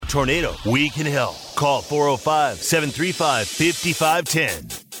tornado, we can help. Call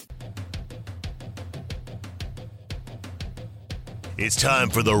 405-735-5510. It's time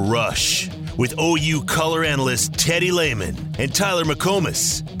for The Rush with OU color analyst Teddy Lehman and Tyler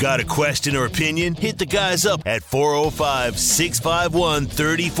McComas. Got a question or opinion? Hit the guys up at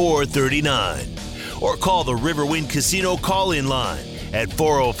 405-651-3439 or call the Riverwind Casino call-in line at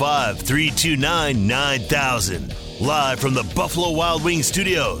 405-329-9000. Live from the Buffalo Wild Wings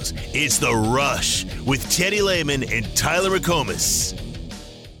studios, it's The Rush with Teddy Lehman and Tyler McComas.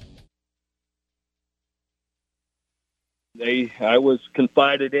 I was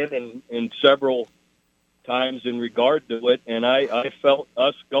confided in several times in regard to it, and I felt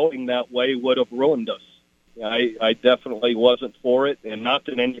us going that way would have ruined us. I definitely wasn't for it, and not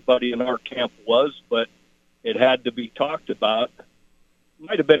that anybody in our camp was, but it had to be talked about.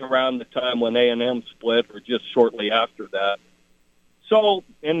 Might have been around the time when A&M split or just shortly after that. So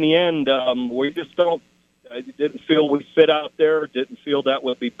in the end, we just didn't feel we fit out there, didn't feel that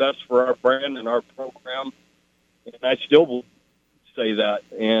would be best for our brand and our program. And I still will say that.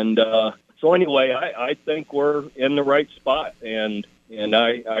 And so anyway, I think we're in the right spot. And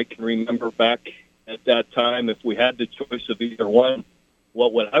I can remember back at that time, if we had the choice of either one,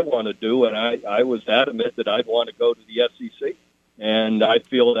 what would I want to do? And I was adamant that I'd want to go to the SEC. And I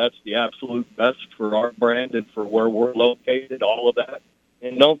feel that's the absolute best for our brand and for where we're located, all of that.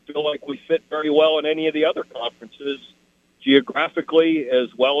 And don't feel like we fit very well in any of the other conferences geographically as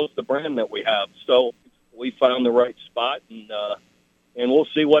well as the brand that we have. So we found the right spot, and we'll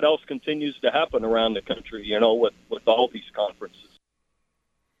see what else continues to happen around the country, with all these conferences.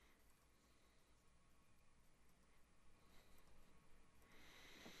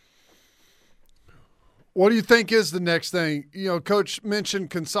 What do you think is the next thing? Coach mentioned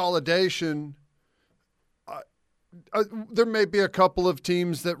consolidation. There may be a couple of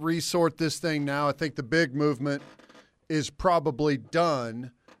teams that resort this thing now. I think the big movement is probably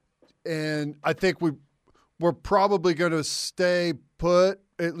done, and I think we're probably going to stay put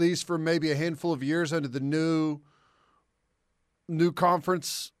at least for maybe a handful of years under the new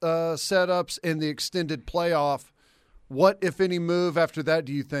conference setups and the extended playoff. What, if any, move after that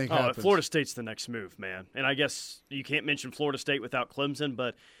do you think happens? Florida State's the next move, man. And I guess you can't mention Florida State without Clemson,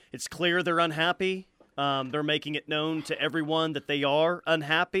 but it's clear they're unhappy. They're making it known to everyone that they are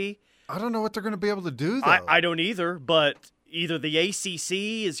unhappy. I don't know what they're going to be able to do, though. I don't either, but either the ACC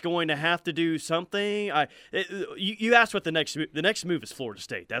is going to have to do something. You asked what the next move is. Florida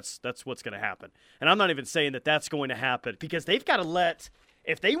State. That's what's going to happen. And I'm not even saying that that's going to happen because they've got to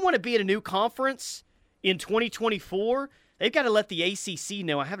if they want to be at a new conference in 2024, they've got to let the ACC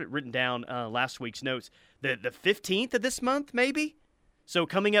know. I have it written down last week's notes. The 15th of this month, maybe? So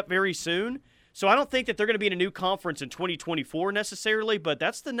coming up very soon. So I don't think that they're going to be in a new conference in 2024 necessarily, but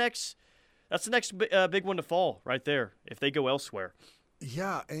that's the next big one to fall right there if they go elsewhere.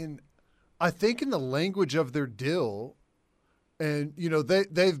 Yeah, and I think in the language of their deal, and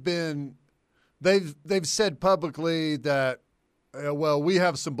they've said publicly that we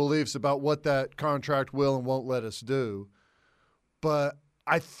have some beliefs about what that contract will and won't let us do, but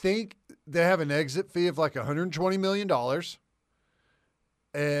I think they have an exit fee of like $120 million,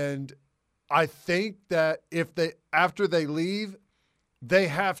 and I think that after they leave, they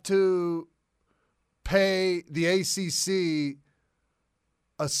have to pay the ACC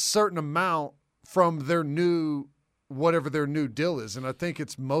a certain amount from their whatever their new deal is, and I think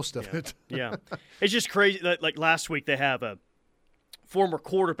it's most of it. Yeah, it's just crazy. Like last week, they have a former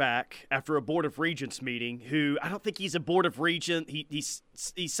quarterback after a Board of Regents meeting who I don't think he's a Board of Regent. He's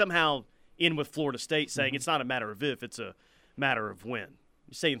somehow in with Florida State saying it's not a matter of if, it's a matter of when.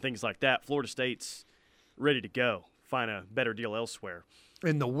 You're saying things like that. Florida State's ready to go, find a better deal elsewhere.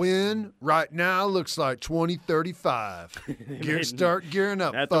 And the win right now looks like 2035. Start gearing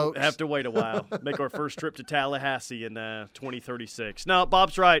up, folks. Have to wait a while. Make our first trip to Tallahassee in 2036. No,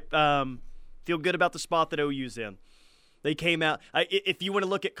 Bob's right. Feel good about the spot that OU's in. They came out. If you want to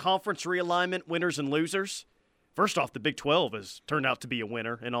look at conference realignment, winners and losers, first off, the Big 12 has turned out to be a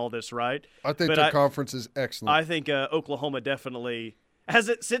winner in all this, right? I think the conference is excellent. I think Oklahoma definitely, as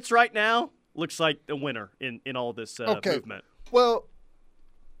it sits right now, looks like a winner in all this movement. Well,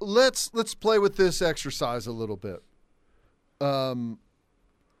 let's play with this exercise a little bit. The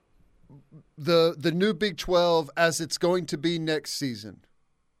new Big 12 as it's going to be next season.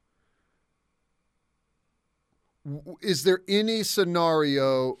 Is there any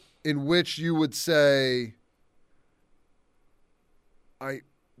scenario in which you would say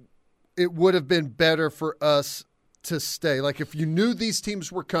it would have been better for us to stay? Like if you knew these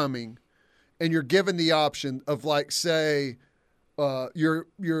teams were coming and you're given the option of like, say,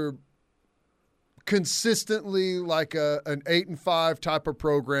 you're consistently like an 8-5 type of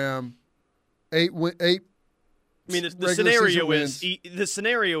program. Eight. I mean, the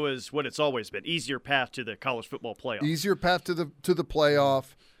scenario is what it's always been: easier path to the college football playoff. Easier path to the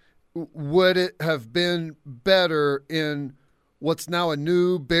playoff. Would it have been better in what's now a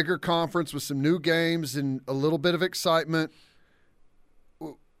new, bigger conference with some new games and a little bit of excitement?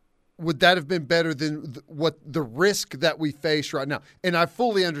 Would that have been better than what the risk that we face right now? And I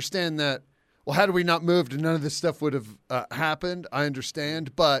fully understand that. Well, had we not moved, none of this stuff would have happened. I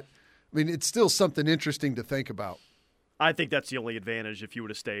understand, but I mean, it's still something interesting to think about. I think that's the only advantage if you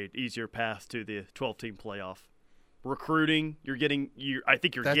would have stayed. Easier path to the 12-team playoff. Recruiting, I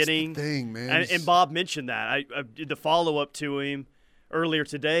think you're that's getting. The thing, man. And Bob mentioned that. The follow-up to him earlier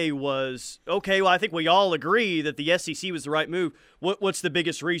today was, okay, well, I think we all agree that the SEC was the right move. What's the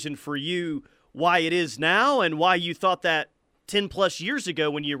biggest reason for you why it is now and why you thought that 10-plus years ago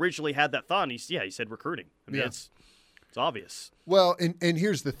when you originally had that thought? And he said recruiting. I mean, it's obvious. Well, and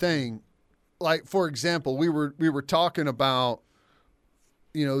here's the thing. Like, for example, we were talking about,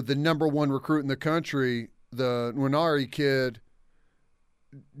 the number one recruit in the country, the Nwaneri kid.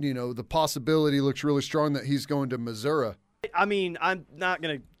 The possibility looks really strong that he's going to Missouri. I mean, I'm not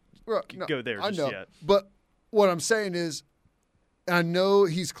going to go there just yet. But what I'm saying is, I know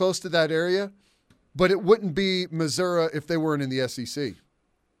he's close to that area, but it wouldn't be Missouri if they weren't in the SEC.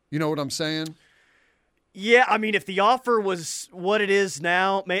 You know what I'm saying? Yeah, I mean, if the offer was what it is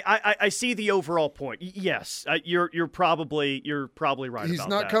now, I see the overall point. Yes, you're probably right. He's about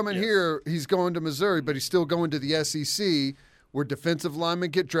not that. coming Yes. here. He's going to Missouri, but he's still going to the SEC, where defensive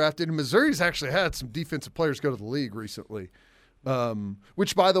linemen get drafted. And Missouri's actually had some defensive players go to the league recently.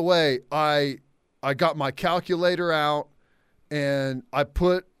 Which, by the way, I got my calculator out and I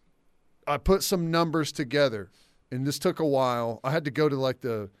put some numbers together, and this took a while. I had to go to like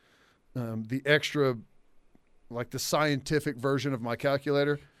the extra. Like the scientific version of my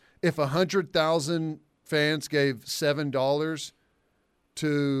calculator. If 100,000 fans gave $7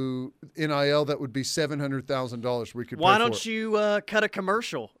 to NIL, that would be $700,000 we could pay Why for don't it. you cut a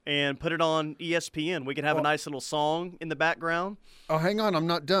commercial and put it on ESPN? We could have a nice little song in the background. Oh, hang on. I'm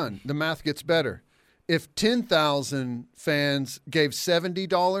not done. The math gets better. If 10,000 fans gave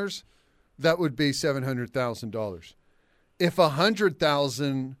 $70, that would be $700,000. If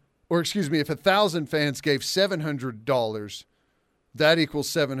 1,000 fans gave $700, that equals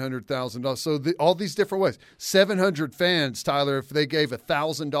 $700,000. So all these different ways. 700 fans, Tyler, if they gave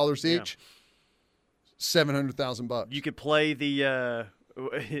 $1,000 each, $700,000. You could play the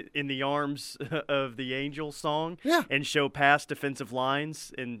 "In the Arms of the Angel" song, and show past defensive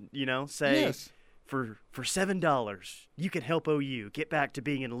lines, and say, yes. For $7, you can help OU get back to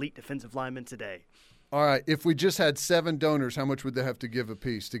being an elite defensive lineman today. All right, if we just had 7 donors, how much would they have to give a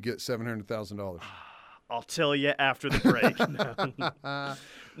piece to get $700,000? I'll tell you after the break.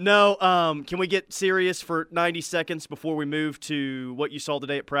 No, can we get serious for 90 seconds before we move to what you saw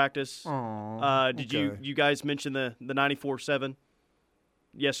today at practice? Did you guys mention the 94-7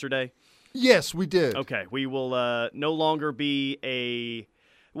 yesterday? Yes, we did. Okay, we will no longer be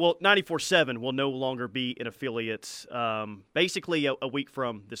 94-7 will no longer be an affiliate basically a week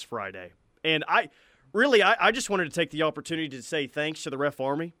from this Friday. And I just wanted to take the opportunity to say thanks to the Ref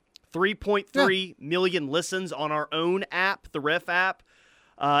Army. 3.3 million listens on our own app, the Ref app,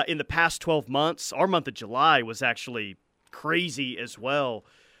 in the past 12 months. Our month of July was actually crazy as well.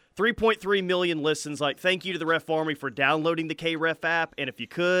 3.3 million listens. Thank you to the Ref Army for downloading the KREF app. And if you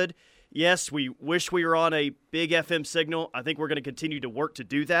could, yes, we wish we were on a big FM signal. I think we're going to continue to work to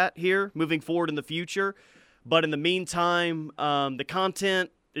do that here moving forward in the future. But in the meantime, the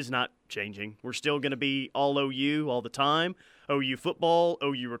content is not changing. We're still going to be all OU all the time. OU football,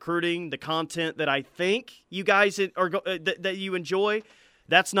 OU recruiting, the content that I think you guys that you enjoy,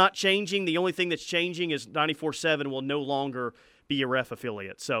 that's not changing. The only thing that's changing is 94.7 will no longer be a Ref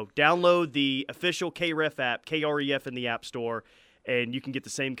affiliate. So download the official KREF app, KREF in the App Store, and you can get the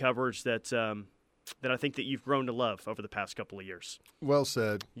same coverage that I think that you've grown to love over the past couple of years. Well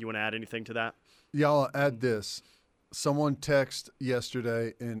said. You want to add anything to that? Yeah, I'll add this. Someone texted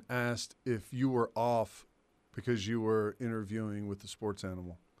yesterday and asked if you were off because you were interviewing with the sports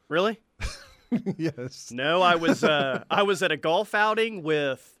animal. Really? Yes. No, I was at a golf outing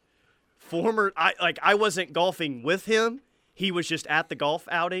with I wasn't golfing with him. He was just at the golf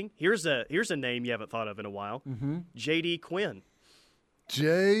outing. Here's a name you haven't thought of in a while. Mm-hmm. J.D. Quinn.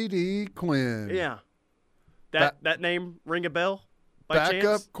 J.D. Quinn. Yeah. That name ring a bell by chance?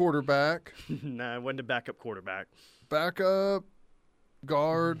 Backup quarterback. No, it wasn't a backup quarterback. Backup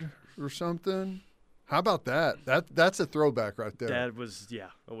guard or something. How about that? That's a throwback right there. Dad was,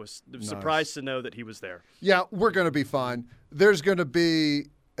 I was surprised to know that he was there. Yeah, we're going to be fine. There's going to be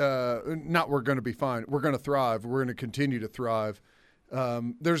not we're going to be fine. We're going to thrive. We're going to continue to thrive.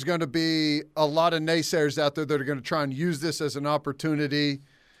 There's going to be a lot of naysayers out there that are going to try and use this as an opportunity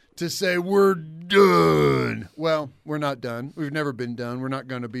to say we're done. Well, we're not done. We've never been done. We're not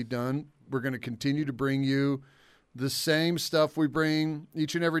going to be done. We're going to continue to bring you the same stuff we bring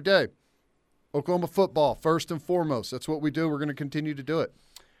each and every day. Oklahoma football, first and foremost. That's what we do. We're going to continue to do it.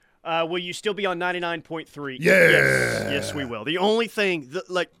 Will you still be on 99.3? Yeah. Yes, we will. The only thing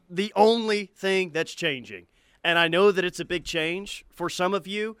that's changing, and I know that it's a big change for some of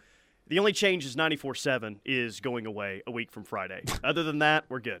you, the only change is 94.7 is going away a week from Friday. Other than that,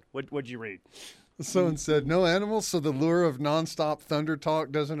 we're good. What'd you read? Someone said, no animals, so the lure of nonstop thunder talk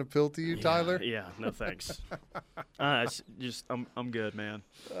doesn't appeal to you, Tyler? Yeah, no thanks. It's just I'm good, man.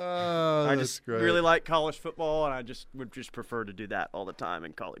 Oh, I that's just great. really like college football, and I just would just prefer to do that all the time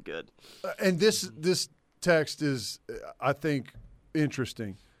and call it good. And this text is, I think,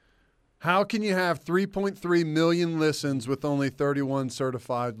 interesting. How can you have 3.3 million listens with only 31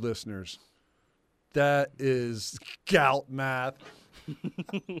 certified listeners? That is gout math.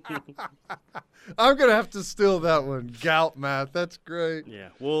 I'm going to have to steal that one. Gout math. That's great. Yeah,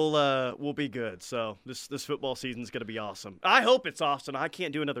 we'll be good. So this football season's going to be awesome. I hope it's awesome. I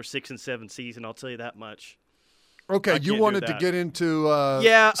can't do another 6-7 season. I'll tell you that much. Okay, you wanted to get into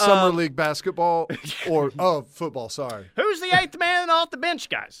summer league basketball or football. Sorry. Who's the eighth man off the bench,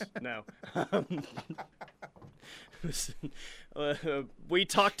 guys? No. We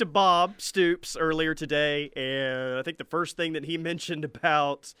talked to Bob Stoops earlier today, and I think the first thing that he mentioned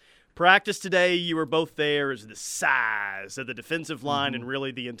about practice today, you were both there, is the size of the defensive line and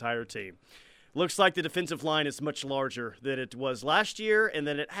really the entire team. Looks like the defensive line is much larger than it was last year and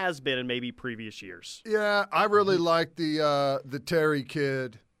than it has been in maybe previous years. Yeah, I really like the Terry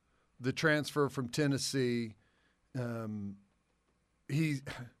kid, the transfer from Tennessee.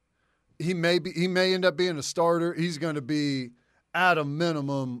 He may end up being a starter. He's going to be at a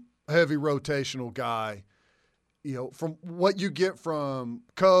minimum heavy rotational guy. You know, from what you get from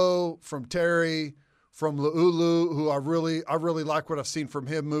Ko, from Terry, from Laulu, who I really like what I've seen from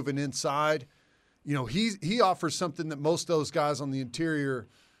him moving inside. You know, he offers something that most of those guys on the interior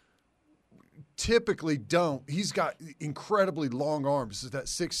typically don't. He's got incredibly long arms. This is that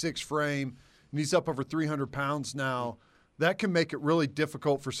 6'6" frame, and he's up over 300 pounds now. That can make it really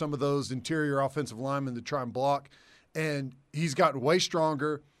difficult for some of those interior offensive linemen to try and block. And he's gotten way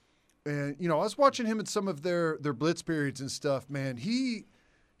stronger. And, you know, I was watching him in some of their blitz periods and stuff, man.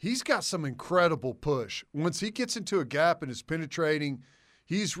 He's got some incredible push. Once he gets into a gap and is penetrating,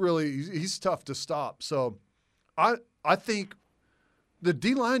 he's tough to stop. So I think the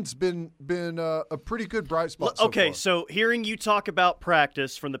D-line's been a pretty good bright spot so far. So hearing you talk about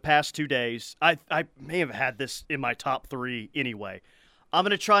practice from the past 2 days, I may have had this in my top 3 anyway. I'm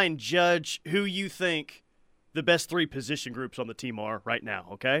going to try and judge who you think the best 3 position groups on the team are right now,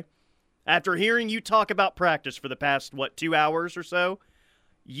 okay? After hearing you talk about practice for the past, 2 hours or so,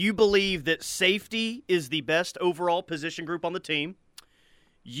 you believe that safety is the best overall position group on the team.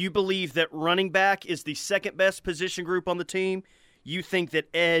 You believe that running back is the second best position group on the team. You think that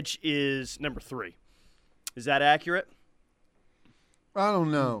edge is number 3. Is that accurate? I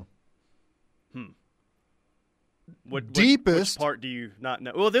don't know. Which deepest part do you not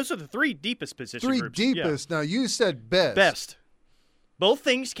know? Well, those are the 3 deepest position groups. Deepest. Yeah. Now, you said best. Best. Both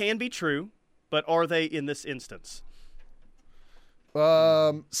things can be true, but are they in this instance?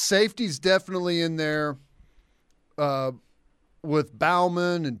 Safety's definitely in there with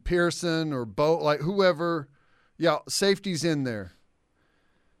Bauman and Pearson or whoever. Yeah, safety's in there.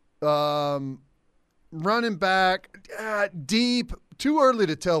 Running back, deep. Too early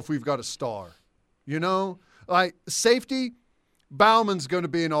to tell if we've got a star. You know? Like, safety, Bauman's going to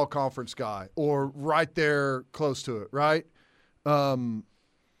be an all-conference guy or right there close to it, right? I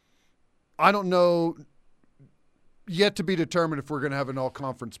don't know. Yet to be determined if we're going to have an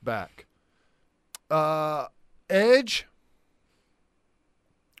all-conference back. Edge,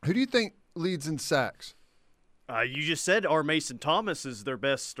 who do you think leads in sacks? You just said R. Mason Thomas is their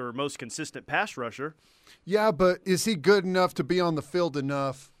best or most consistent pass rusher. Yeah, but is he good enough to be on the field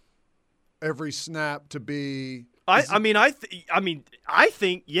enough every snap to be? I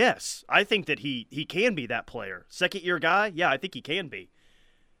think yes. I think that he can be that player. Second year guy, yeah, I think he can be.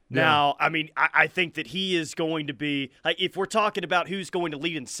 Yeah. Now, I think that he is going to be if we're talking about who's going to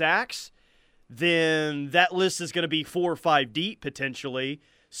lead in sacks, then that list is going to be 4 or 5 deep potentially.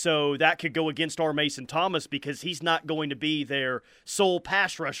 So that could go against our Mason Thomas because he's not going to be their sole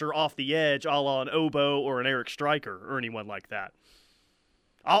pass rusher off the edge, a la an Obo or an Eric Stryker or anyone like that.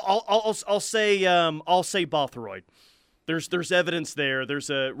 I'll say Bothroyd. There's evidence there. There's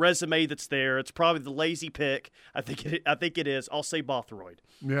a resume that's there. It's probably the lazy pick. I think it is. I'll say Bothroyd.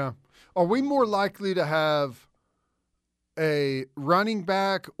 Yeah. Are we more likely to have a running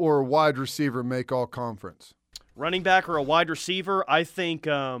back or a wide receiver make all conference? Running back or a wide receiver? I think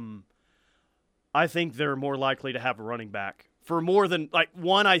they're more likely to have a running back. For more than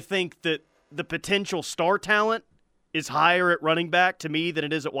one, I think that the potential star talent is higher at running back to me than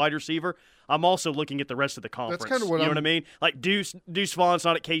it is at wide receiver. I'm also looking at the rest of the conference. That's kind of what you know what I mean? Like Deuce Vaughn's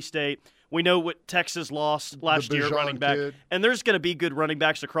not at K-State. We know what Texas lost last year at running back. Kid. And there's going to be good running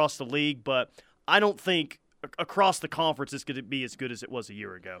backs across the league, but I don't think across the conference it's going to be as good as it was a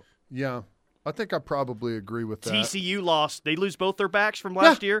year ago. Yeah. I think I probably agree with that. TCU lost. They lose both their backs from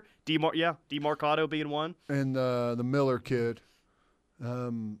last year. DeMarcado being one. And the Miller kid.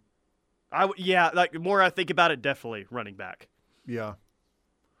 The more I think about it, definitely running back. Yeah.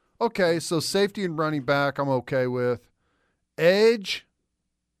 Okay, so safety and running back I'm okay with. Edge.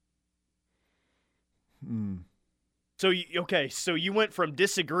 So you went from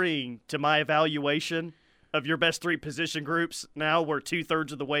disagreeing to my evaluation of your best three position groups. Now we're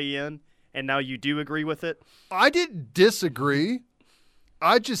 2/3 of the way in, and now you do agree with it? I didn't disagree.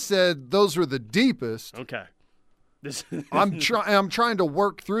 I just said those were the deepest. Okay. I'm trying to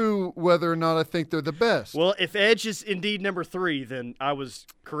work through whether or not I think they're the best. Well, if Edge is indeed number 3, then I was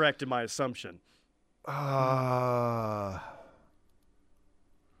correct in my assumption. I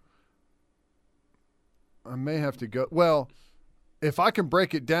may have to go. Well, if I can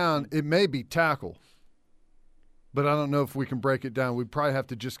break it down, it may be tackle. But I don't know if we can break it down. We'd probably have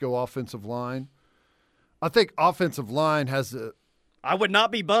to just go offensive line. I think offensive line has a. I would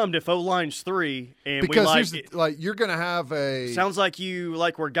not be bummed if O-line's 3 and because you're going to have a. Sounds like you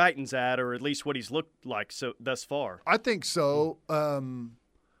like where Guyton's at, or at least what he's looked like thus far. I think so. You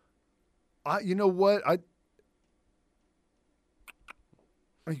know what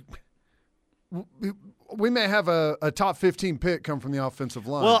we may have a top 15 pick come from the offensive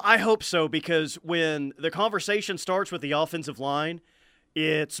line. Well, I hope so, because when the conversation starts with the offensive line,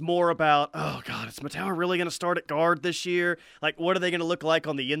 it's more about, oh, God, is Matawa really going to start at guard this year? Like, what are they going to look like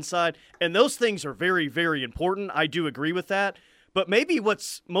on the inside? And those things are very, very important. I do agree with that. But maybe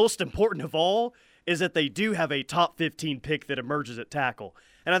what's most important of all is that they do have a top 15 pick that emerges at tackle.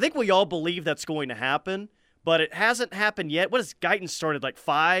 And I think we all believe that's going to happen, but it hasn't happened yet. What has Guyton started, like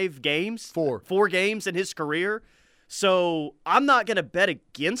 5 games? 4. 4 games in his career. So I'm not going to bet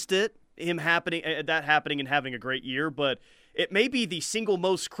against it, that happening and having a great year, but it may be the single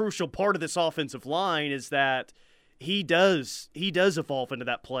most crucial part of this offensive line is that he does evolve into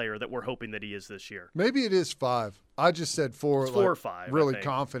that player that we're hoping that he is this year. Maybe it is 5. I just said 4. It's 4 or 5. Really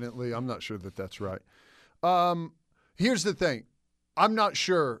confidently. I'm not sure that that's right. Here's the thing. I'm not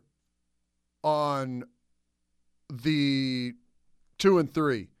sure on the 2 and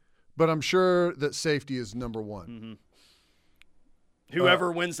 3, but I'm sure that safety is number 1. Mm-hmm.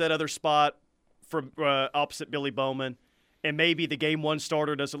 Whoever wins that other spot from opposite Billy Bowman, and maybe the game 1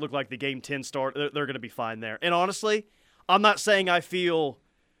 starter doesn't look like the game 10 starter, they're going to be fine there. And honestly, I'm not saying I feel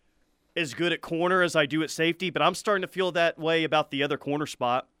as good at corner as I do at safety, but I'm starting to feel that way about the other corner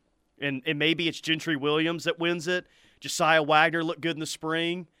spot. And maybe it's Gentry Williams that wins it. Josiah Wagner looked good in the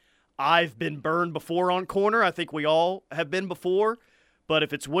spring. I've been burned before on corner. I think we all have been before. But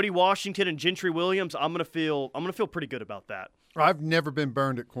if it's Woody Washington and Gentry Williams, I'm gonna feel pretty good about that. I've never been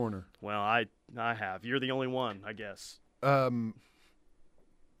burned at corner. Well, I have. You're the only one, I guess.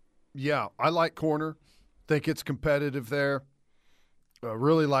 Yeah, I like corner. Think it's competitive there.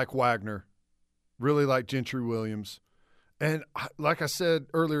 Really like Wagner. Really like Gentry Williams. And like I said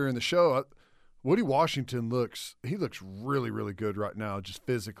earlier in the show, Woody Washington looks really, really good right now, just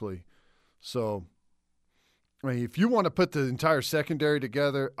physically. So, I mean, if you want to put the entire secondary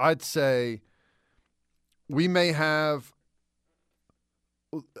together, I'd say we may have,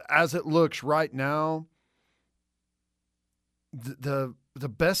 as it looks right now, the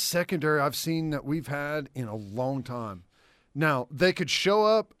best secondary I've seen that we've had in a long time. Now, they could show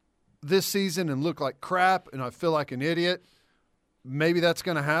up this season and look like crap, and I feel like an idiot. Maybe that's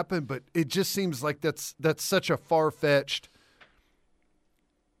going to happen, but it just seems like that's such a far-fetched.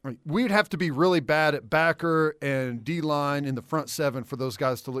 We'd have to be really bad at backer and D-line in the front 7 for those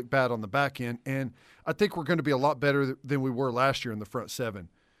guys to look bad on the back end, and I think we're going to be a lot better than we were last year in the front 7.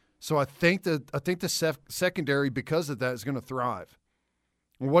 So I think the secondary, because of that, is going to thrive.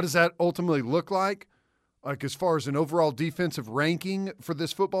 And what does that ultimately look like? Like, as far as an overall defensive ranking for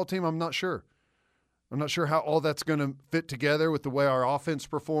this football team, I'm not sure. I'm not sure how all that's going to fit together with the way our offense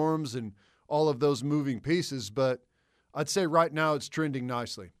performs and all of those moving pieces, but I'd say right now it's trending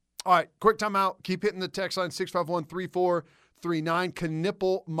nicely. All right, quick timeout. Keep hitting the text line, 651-3439,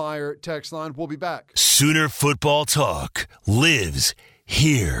 Knippelmeyer text line. We'll be back. Sooner football talk lives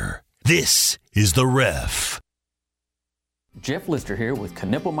here. This is The Ref. Jeff Lister here with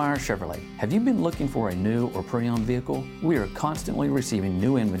Knippelmeyer Chevrolet. Have you been looking for a new or pre-owned vehicle? We are constantly receiving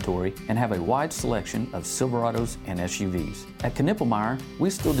new inventory and have a wide selection of Silverados and SUVs. At Knippelmeyer, we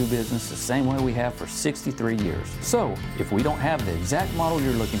still do business the same way we have for 63 years. So, if we don't have the exact model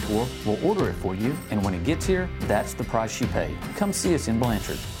you're looking for, we'll order it for you, and when it gets here, that's the price you pay. Come see us in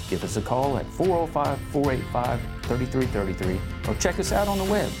Blanchard. Give us a call at 405-485-3333 or check us out on the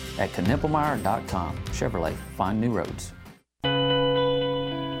web at knippelmeyer.com. Chevrolet, find new roads. The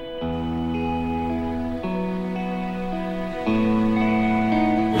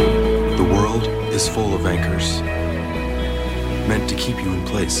world is full of anchors, meant to keep you in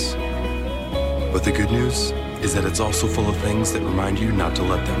place. But the good news is that it's also full of things that remind you not to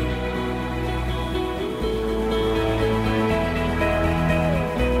let them.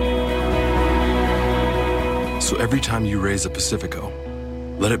 So every time you raise a Pacifico,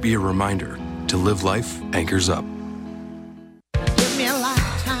 let it be a reminder to live life anchors up.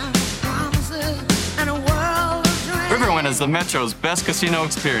 Riverwind is the Metro's best casino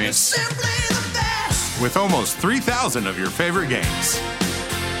experience. With almost 3,000 of your favorite games.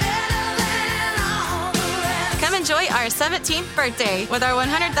 Come enjoy our 17th birthday with our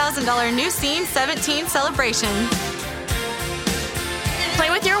 $100,000 new Scene 17 celebration. Play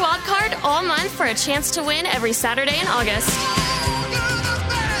with your wild card all month for a chance to win every Saturday in August.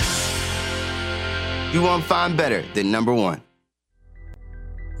 You won't find better than number one.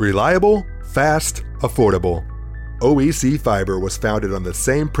 Reliable, fast, affordable. OEC Fiber was founded on the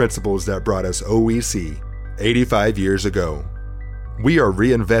same principles that brought us OEC 85 years ago. We are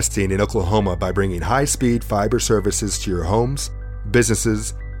reinvesting in Oklahoma by bringing high-speed fiber services to your homes,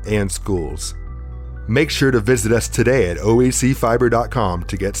 businesses, and schools. Make sure to visit us today at oecfiber.com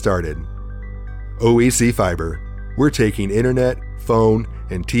to get started. OEC Fiber. We're taking internet, phone,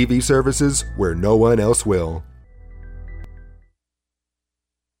 and TV services where no one else will.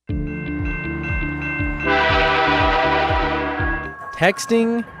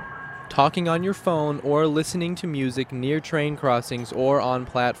 Texting, talking on your phone, or listening to music near train crossings or on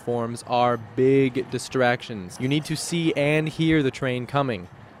platforms are big distractions. You need to see and hear the train coming.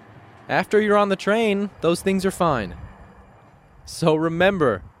 After you're on the train, those things are fine. So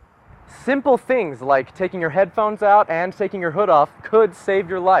remember, simple things like taking your headphones out and taking your hood off could save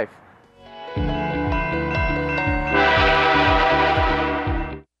your life.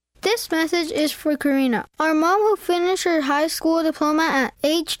 This message is for Karina, our mom who finished her high school diploma at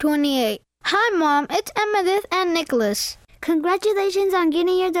age 28. Hi, Mom. It's Emmettith and Nicholas. Congratulations on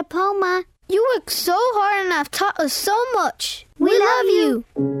getting your diploma. You worked so hard and have taught us so much. We love you.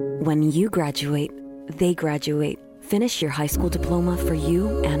 When you graduate, they graduate. Finish your high school diploma for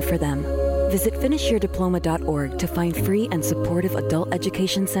you and for them. Visit finishyourdiploma.org to find free and supportive adult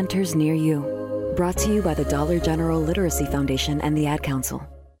education centers near you. Brought to you by the Dollar General Literacy Foundation and the Ad Council.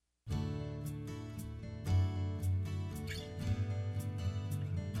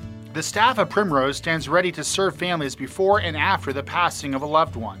 The staff of Primrose stands ready to serve families before and after the passing of a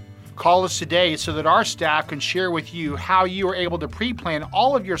loved one. Call us today so that our staff can share with you how you are able to pre-plan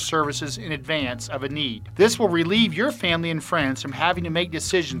all of your services in advance of a need. This will relieve your family and friends from having to make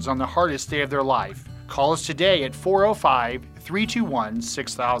decisions on the hardest day of their life. Call us today at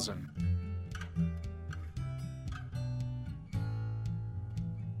 405-321-6000.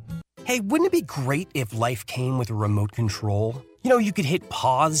 Hey, wouldn't it be great if life came with a remote control? You know, you could hit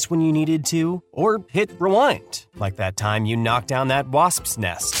pause when you needed to, or hit rewind, like that time you knocked down that wasp's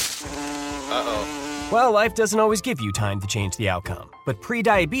nest. Uh-oh. Well, life doesn't always give you time to change the outcome, but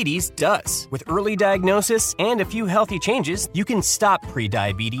prediabetes does. With early diagnosis and a few healthy changes, you can stop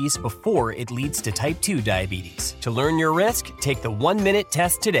prediabetes before it leads to type 2 diabetes. To learn your risk, take the 1-minute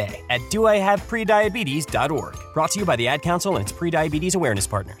test today at doihaveprediabetes.org. Brought to you by the Ad Council and its prediabetes awareness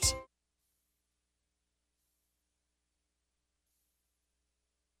partners.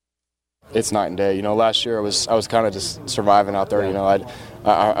 It's night and day. You know, last year I was kind of just surviving out there. You know,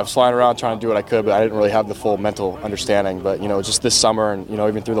 I was flying around trying to do what I could, but I didn't really have the full mental understanding. But, just this summer and,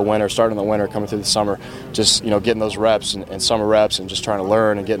 even through the winter, starting the winter, coming through the summer, just, getting those reps and summer reps and just trying to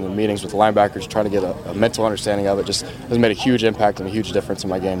learn and getting in meetings with the linebackers, trying to get a mental understanding of it just has made a huge impact and a huge difference in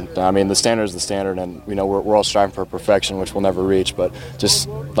my game. I mean, the standard is the standard, and, we're all striving for perfection, which we'll never reach. But just,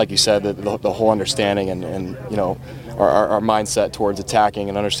 like you said, the whole understanding and our mindset towards attacking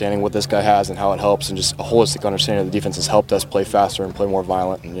and understanding what this guy has and how it helps, and just a holistic understanding of the defense has helped us play faster and play more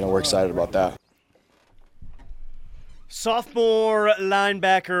violent, and we're excited about that. Sophomore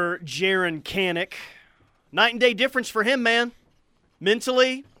linebacker Jaren Kanak. Night and day difference for him, man.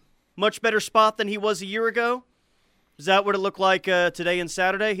 Mentally, much better spot than he was a year ago. Is that what it looked like today and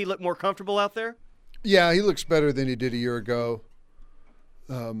Saturday? He looked more comfortable out there? Yeah, he looks better than he did a year ago.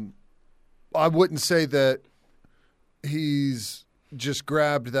 I wouldn't say that he's just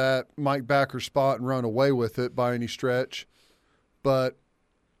grabbed that Mike Backer spot and run away with it by any stretch. But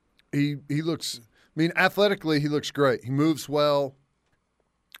he looks – athletically he looks great. He moves well.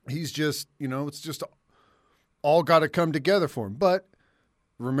 He's just – it's just all got to come together for him. But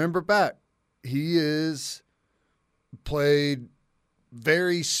remember back, he is played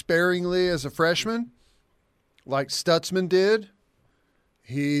very sparingly as a freshman like Stutzman did.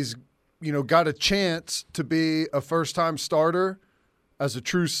 He's got a chance to be a first-time starter as a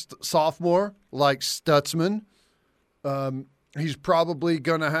true sophomore like Stutzman. He's probably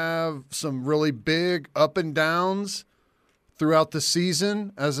going to have some really big up and downs throughout the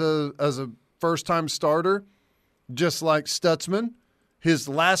season as a first-time starter, just like Stutzman. His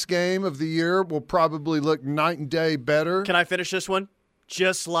last game of the year will probably look night and day better. Can I finish this one?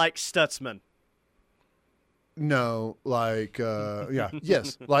 Just like Stutzman. No, like,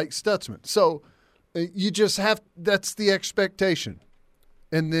 yes, like Stutzman. So you just have – that's the expectation.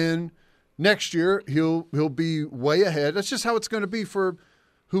 And then next year he'll be way ahead. That's just how it's going to be for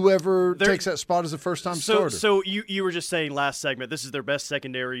whoever takes that spot as a first-time starter. So you were just saying last segment, this is their best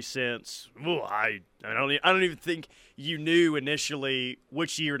secondary since I don't even think you knew initially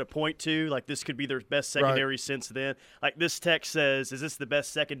which year to point to. Like, this could be their best secondary since then. Like, this text says, is this the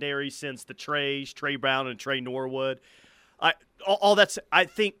best secondary since the Trey Brown and Trey Norwood? I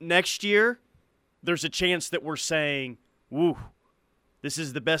think next year there's a chance that we're saying, woo, this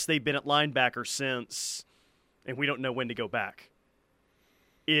is the best they've been at linebacker since, and we don't know when to go back.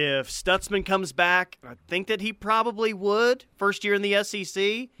 If Stutzman comes back, I think that he probably would, first year in the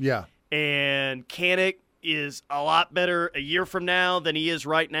SEC. Yeah. And Kanak is a lot better a year from now than he is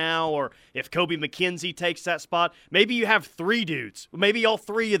right now, or if Kobe McKenzie takes that spot, maybe you have three dudes. Maybe all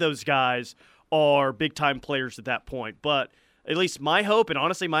three of those guys are big-time players at that point. But at least my hope and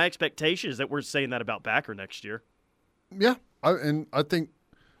honestly my expectation is that we're saying that about Backer next year. Yeah, I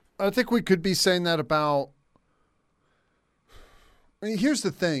think we could be saying that about – here's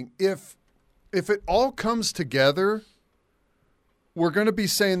the thing. If it all comes together, we're going to be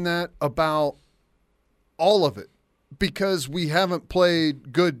saying that about all of it because we haven't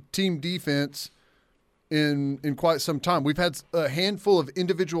played good team defense in quite some time. We've had a handful of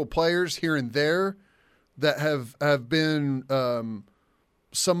individual players here and there that have been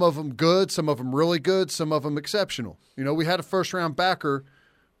some of them good, some of them really good, some of them exceptional. We had a first-round backer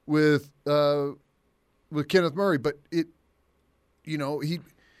with Kenneth Murray, but he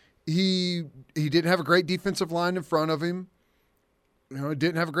didn't have a great defensive line in front of him.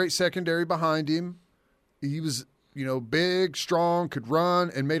 Didn't have a great secondary behind him. He was, big, strong, could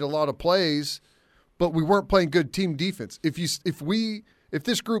run, and made a lot of plays, but we weren't playing good team defense. If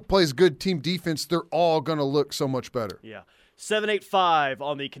this group plays good team defense, they're all going to look so much better. Yeah. 785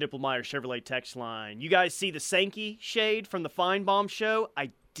 on the Knippelmeyer Chevrolet text line. You guys see the Sankey shade from the Feinbaum show? I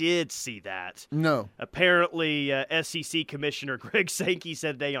did see that. No. Apparently, SEC Commissioner Greg Sankey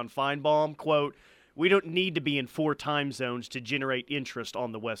said today on Feinbaum, quote, "We don't need to be in 4 time zones to generate interest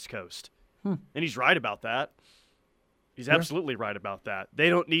on the West Coast." And he's right about that. He's absolutely right about that.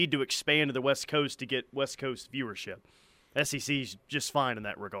 They don't need to expand to the West Coast to get West Coast viewership. SEC's just fine in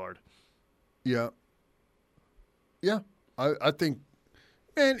that regard. Yeah. Yeah. I think,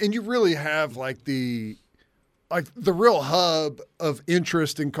 man, and you really have the real hub of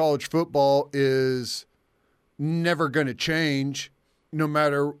interest in college football is never going to change no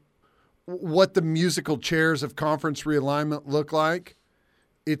matter what the musical chairs of conference realignment look like.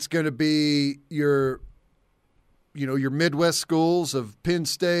 It's going to be your Midwest schools of Penn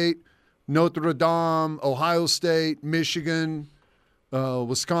State, Notre Dame, Ohio State, Michigan,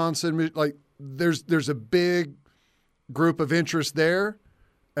 Wisconsin. There's a big group of interest there,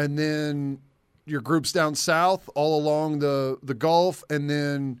 and then your groups down south all along the Gulf, and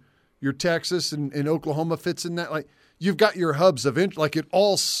then your Texas and Oklahoma fits in that. you've got your hubs of interest. Like it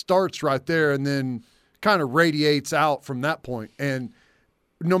all starts right there and then kind of radiates out from that point. And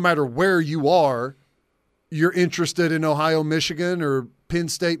no matter where you are, you're interested in Ohio, Michigan, or Penn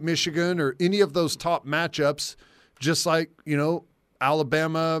State, Michigan, or any of those top matchups, just like,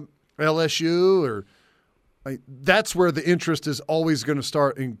 Alabama, LSU, or that's where the interest is always going to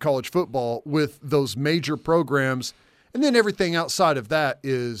start in college football with those major programs. And then everything outside of that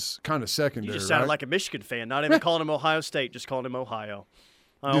is kind of secondary. You just sounded like a Michigan fan, not even calling him Ohio State, just calling him Ohio.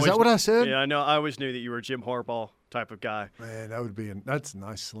 Is that what I said? Yeah, I know. I always knew that you were a Jim Harbaugh type of guy. Man, that's a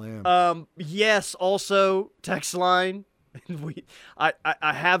nice slam. Yes, also, text line. I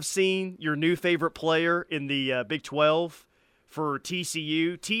have seen your new favorite player in the Big 12 for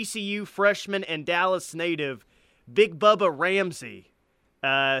TCU. TCU freshman and Dallas native, Big Bubba Ramsey.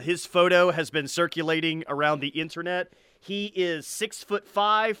 His photo has been circulating around the internet. He is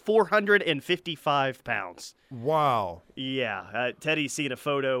 6'5", 455 pounds. Wow. Yeah, Teddy's seeing a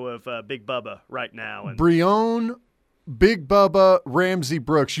photo of Big Bubba right now. And Breon Big Bubba Ramsey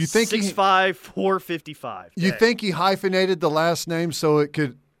Brooks. You think 6'5", 455. You think he hyphenated the last name so it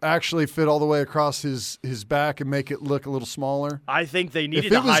could actually fit all the way across his back and make it look a little smaller? I think they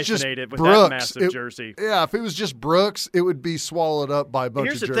needed to hyphenate it with Brooks, that massive jersey. Yeah, if it was just Brooks, it would be swallowed up by a bunch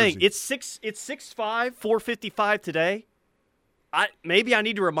of jerseys. Here's the thing. It's 6'5", 455 today. Maybe I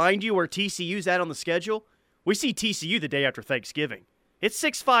need to remind you where TCU's at on the schedule. We see TCU the day after Thanksgiving. It's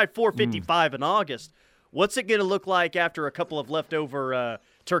 6'5", 455 in August. What's it going to look like after a couple of leftover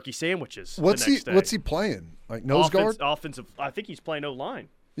turkey sandwiches the next day? What's he playing? Like nose guard? Offensive. I think he's playing O-line.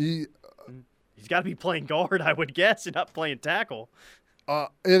 He's got to be playing guard, I would guess, and not playing tackle.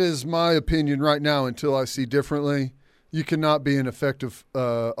 It is my opinion right now, until I see differently, you cannot be an effective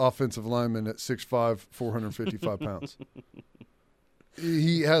offensive lineman at 6'5", 455 pounds.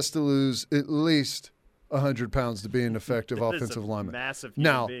 He has to lose at least 100 pounds to be an effective offensive lineman. Massive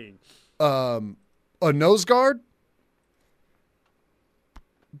human being. A nose guard,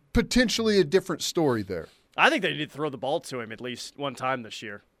 potentially a different story there. I think they need to throw the ball to him at least one time this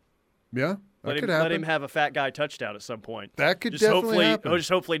year. Yeah, let him have a fat guy touchdown at some point. That could definitely happen. Just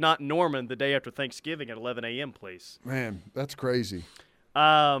hopefully not in Norman the day after Thanksgiving at 11 a.m., please. Man, that's crazy.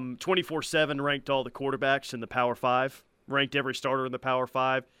 24/7 ranked all the quarterbacks in the Power 5, ranked every starter in the Power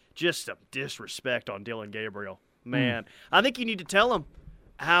 5. Just some disrespect on Dillon Gabriel. Man, I think you need to tell him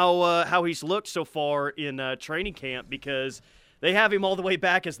how he's looked so far in training camp, because they have him all the way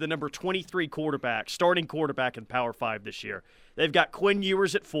back as the number 23 quarterback, starting quarterback in Power 5 this year. They've got Quinn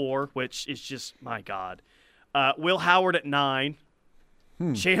Ewers at 4, which is just, my God. Will Howard at 9.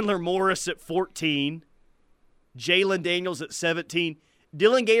 Chandler Morris at 14. Jalen Daniels at 17.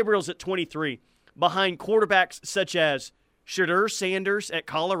 Dillon Gabriel's at 23, behind quarterbacks such as Shedeur Sanders at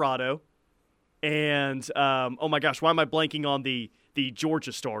Colorado. And, oh my gosh, why am I blanking on the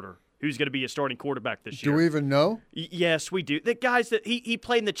Georgia starter who's going to be a starting quarterback this year? Do we even know? Yes, we do. The guys that he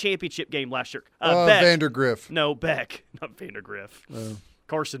played in the championship game last year. Beck. Vandergriff. No, Beck. Not Vandergriff.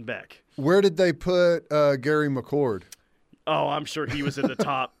 Carson Beck. Where did they put Gary McCord? Oh, I'm sure he was in the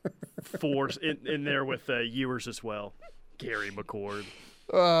top 4 in there with Ewers as well. Gary McCord.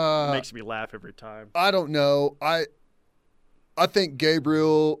 Makes me laugh every time. I don't know. I think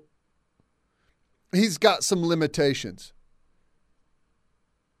Gabriel, he's got some limitations.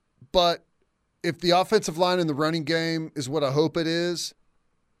 But if the offensive line in the running game is what I hope it is,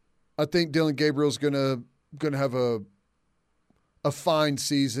 I think Dillon Gabriel's gonna have a fine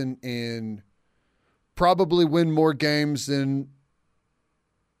season and probably win more games than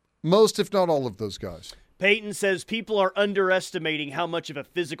most, if not all, of those guys. Peyton says people are underestimating how much of a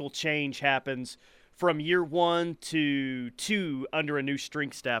physical change happens from year 1 to 2 under a new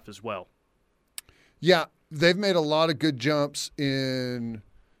strength staff as well. Yeah, they've made a lot of good jumps in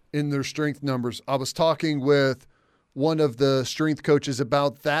their strength numbers. I was talking with one of the strength coaches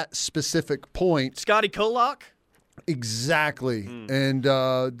about that specific point. Scotty Kolak? Exactly. And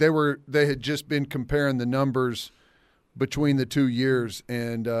they had just been comparing the numbers between the 2 years,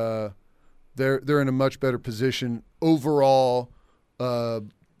 and they're in a much better position overall,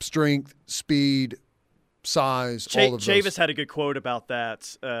 strength, speed, size, all of those. Chavis had a good quote about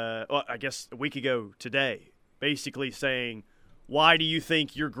that, I guess a week ago today, basically saying, why do you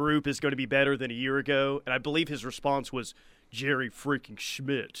think your group is going to be better than a year ago? And I believe his response was Jerry freaking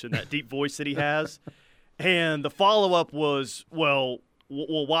Schmidt in that deep voice that he has. And the follow-up was, well,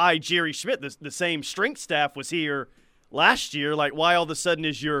 why Jerry Schmidt? The same strength staff was here last year. Like, why all of a sudden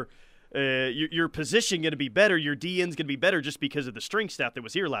is your position going to be better, your DN's going to be better just because of the strength staff that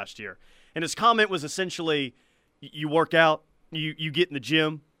was here last year? And his comment was essentially, you work out, you get in the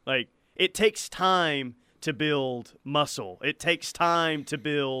gym. Like, it takes time to build muscle. It takes time to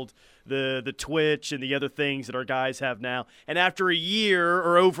build the twitch and the other things that our guys have now. And after a year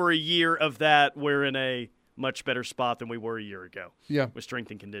or over a year of that, we're in a much better spot than we were a year ago. Yeah. With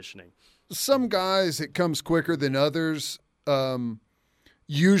strength and conditioning. Some guys, it comes quicker than others.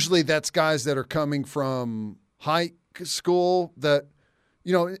 Usually that's guys that are coming from high school that,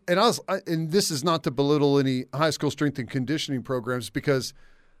 you know, and this is not to belittle any high school strength and conditioning programs, because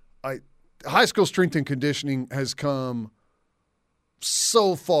high school strength and conditioning has come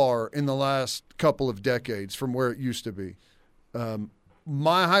so far in the last couple of decades from where it used to be.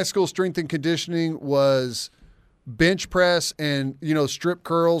 My high school strength and conditioning was bench press and, you know, strip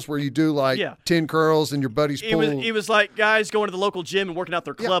curls where you do 10 curls and your buddies pull. It was like guys going to the local gym and working out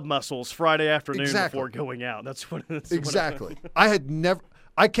their club muscles Friday afternoon before going out. That's what exactly.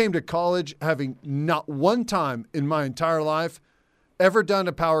 I came to college having not one time in my entire life ever done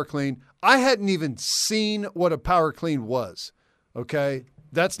a power clean. I hadn't even seen what a power clean was. Okay,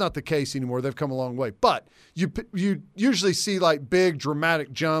 that's not the case anymore. They've come a long way. But you usually see like big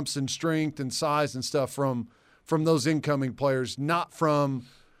dramatic jumps in strength and size and stuff from those incoming players, not from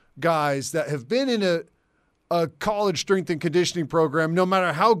guys that have been in a college strength and conditioning program. No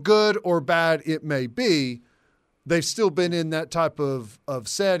matter how good or bad it may be, they've still been in that type of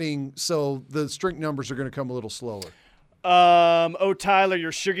setting, so the strength numbers are going to come a little slower. Tyler,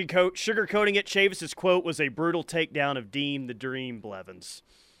 you're sugarcoating it. Chavis's quote was a brutal takedown of Dean the Dream Blevins.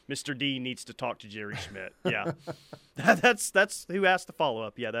 Mr. Dean needs to talk to Jerry Schmidt. Yeah. That's who asked the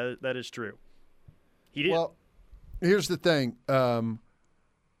follow-up. Yeah, that is true. He did. Well, here's the thing.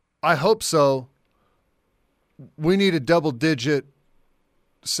 I hope so. We need a double-digit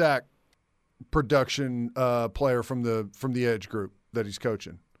sack production player from the Edge group that he's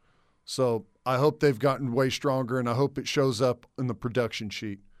coaching. So I hope they've gotten way stronger, and I hope it shows up in the production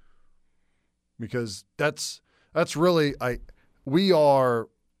sheet, because that's really I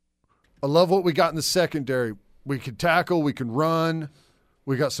love what we got in the secondary. We can tackle, we can run.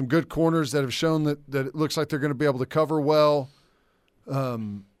 We got some good corners that have shown that it looks like they're going to be able to cover well.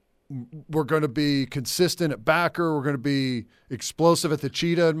 We're going to be consistent at backer. We're going to be explosive at the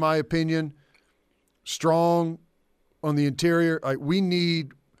cheetah, in my opinion. Strong on the interior. We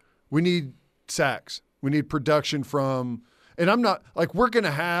need sacks. We need production from – and I'm not – we're going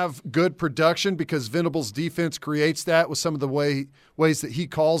to have good production because Venable's defense creates that with some of the ways that he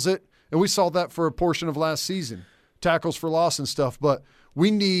calls it. And we saw that for a portion of last season, tackles for loss and stuff. But we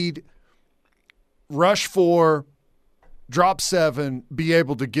need rush 4, drop 7, be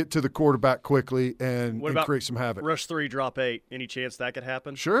able to get to the quarterback quickly and create some havoc. Rush 3, drop 8. Any chance that could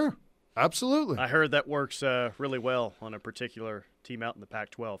happen? Sure. Absolutely. I heard that works really well on a particular team out in the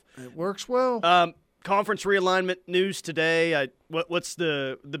Pac-12. It works well. Conference realignment news today. What's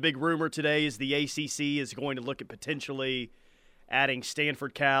the big rumor today is the ACC is going to look at potentially adding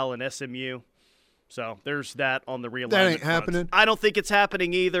Stanford, Cal, and SMU. So there's that on the realignment. That ain't happening. I don't think it's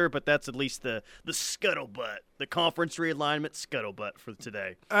happening either, but that's at least the scuttlebutt, the conference realignment scuttlebutt for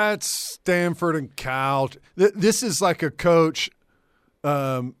today. That's Stanford and Cal. This is like a coach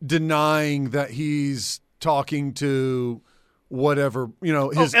denying that he's talking to whatever,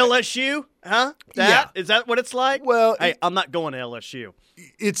 his LSU, huh? Is that what it's like? Well, hey, I'm not going to LSU.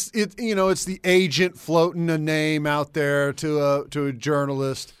 It's the agent floating a name out there to a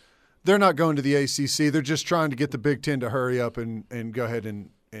journalist. They're not going to the ACC. They're just trying to get the Big Ten to hurry up and go ahead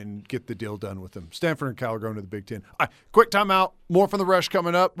and get the deal done with them. Stanford and Cal are going to the Big Ten. All right, quick timeout. More from the Rush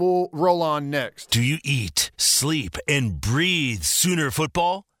coming up. We'll roll on next. Do you eat, sleep, and breathe Sooner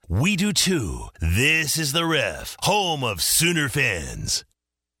football? We do too. This is The Ref, home of Sooner fans.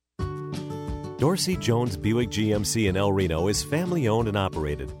 Dorsey Jones Buick GMC in El Reno is family-owned and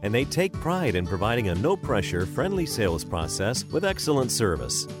operated, and they take pride in providing a no-pressure, friendly sales process with excellent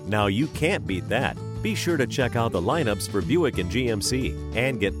service. Now, you can't beat that. Be sure to check out the lineups for Buick and GMC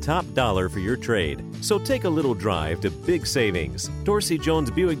and get top dollar for your trade. So take a little drive to big savings. Dorsey Jones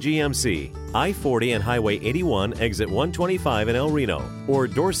Buick GMC, I-40 and Highway 81, exit 125 in El Reno, or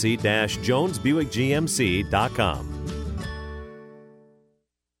dorsey-jonesbuickgmc.com.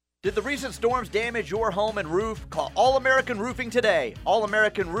 Did the recent storms damage your home and roof? Call All-American Roofing today.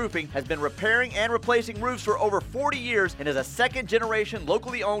 All-American Roofing has been repairing and replacing roofs for over 40 years and is a second-generation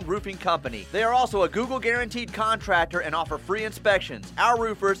locally owned roofing company. They are also a Google-guaranteed contractor and offer free inspections. Our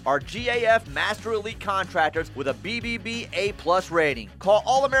roofers are GAF Master Elite contractors with a BBB A+ rating. Call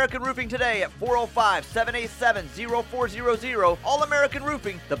All-American Roofing today at 405-787-0400. All-American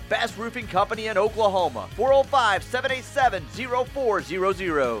Roofing, the best roofing company in Oklahoma.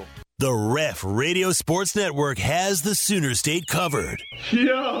 405-787-0400. The Ref Radio Sports Network has the Sooner State covered.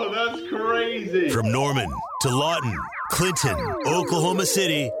 Yo, that's crazy. crazy. From Norman to Lawton, Clinton, Oklahoma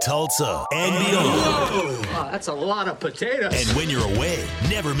City, Tulsa, and beyond. Wow, that's a lot of potatoes. And when you're away,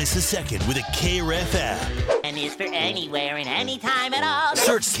 never miss a second with a KREF app. And is for anywhere and anytime at all.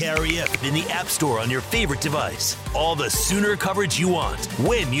 Search KREF in the App Store on your favorite device. All the Sooner coverage you want,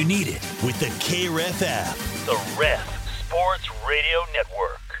 when you need it, with the KREF app. The Ref Sports Radio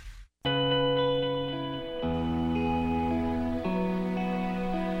Network.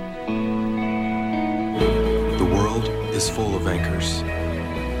 The world is full of anchors,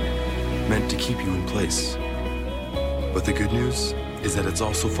 meant to keep you in place. But the good news is that it's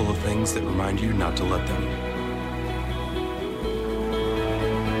also full of things that remind you not to let them.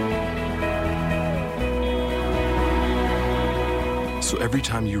 So every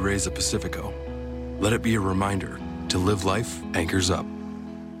time you raise a Pacifico, let it be a reminder to live life anchors up.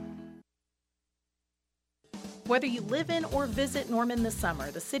 Whether you live in or visit Norman this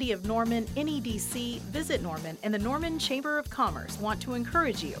summer, the City of Norman, NEDC, Visit Norman, and the Norman Chamber of Commerce want to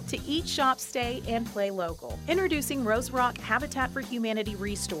encourage you to eat, shop, stay, and play local. Introducing Rose Rock Habitat for Humanity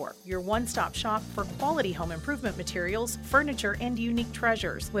Restore, your one-stop shop for quality home improvement materials, furniture, and unique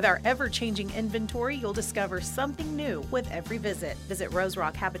treasures. With our ever-changing inventory, you'll discover something new with every visit. Visit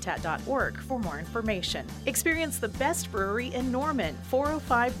roserockhabitat.org for more information. Experience the best brewery in Norman,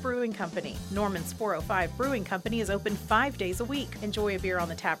 405 Brewing Company. Norman's 405 Brewing Company is open 5 days a week. Enjoy a beer on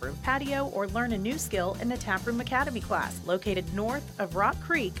the taproom patio or learn a new skill in the Taproom Academy class, located north of Rock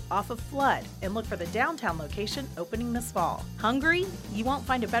Creek off of Flood, and look for the downtown location opening this fall. Hungry? You won't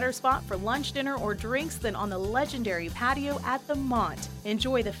find a better spot for lunch, dinner, or drinks than on the legendary patio at the Mont.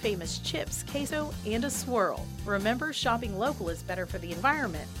 Enjoy the famous chips, queso, and a swirl. Remember, shopping local is better for the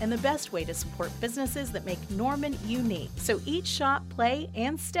environment and the best way to support businesses that make Norman unique. So eat, shop, play,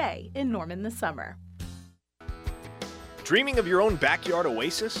 and stay in Norman this summer. Dreaming of your own backyard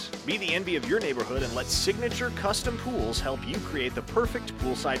oasis? Be the envy of your neighborhood and let Signature Custom Pools help you create the perfect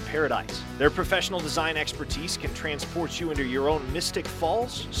poolside paradise. Their professional design expertise can transport you into your own Mystic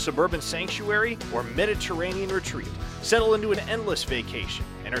Falls, suburban sanctuary, or Mediterranean retreat. Settle into an endless vacation.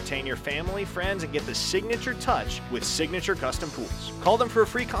 Entertain your family, friends, and get the signature touch with Signature Custom Pools. Call them for a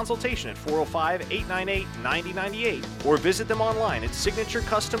free consultation at 405-898-9098 or visit them online at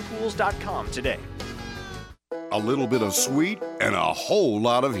signaturecustompools.com today. A little bit of sweet and a whole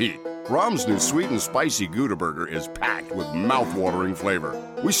lot of heat. Brahms' new sweet and spicy Gouda Burger is packed with mouth-watering flavor.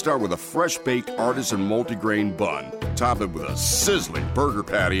 We start with a fresh-baked artisan multigrain bun, top it with a sizzling burger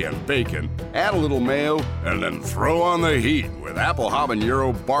patty and bacon, add a little mayo, and then throw on the heat with apple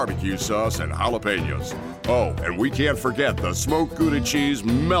habanero barbecue sauce and jalapenos. Oh, and we can't forget the smoked Gouda cheese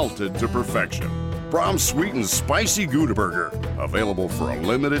melted to perfection. Brahms' sweet and spicy Gouda Burger, available for a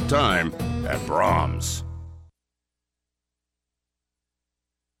limited time at Brahms.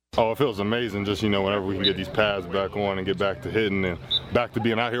 Oh, it feels amazing just, whenever we can get these pads back on and get back to hitting and back to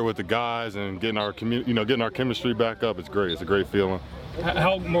being out here with the guys and getting our getting our chemistry back up. It's great. It's a great feeling.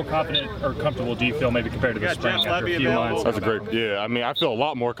 How more confident or comfortable do you feel maybe compared to the spring after a few months? That's a great, I feel a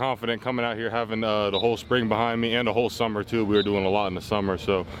lot more confident coming out here having the whole spring behind me and the whole summer too. We were doing a lot in the summer,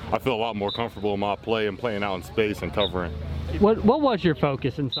 so I feel a lot more comfortable in my play and playing out in space and covering. What was your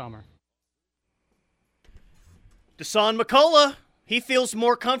focus in summer? Dasan McCullough. He feels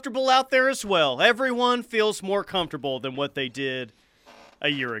more comfortable out there as well. Everyone feels more comfortable than what they did a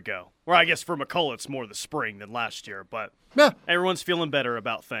year ago. Or I guess for McCullough, it's more the spring than last year, but everyone's feeling better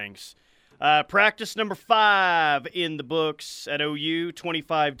about things. Practice number 5 in the books at OU,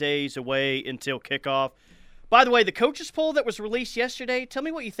 25 days away until kickoff. By the way, the coaches poll that was released yesterday, tell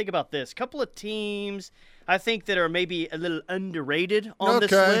me what you think about this. A couple of teams I think that are maybe a little underrated on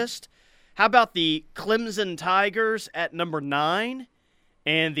this list. How about the Clemson Tigers at number 9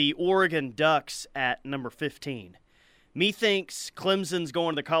 and the Oregon Ducks at number 15? Methinks Clemson's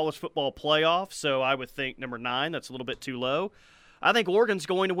going to the college football playoff, so I would think number 9, that's a little bit too low. I think Oregon's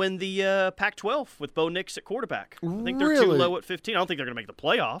going to win the Pac-12 with Bo Nix at quarterback. I think they're too low at 15. I don't think they're going to make the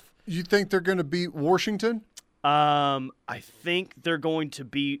playoff. You think they're going to beat Washington? I think they're going to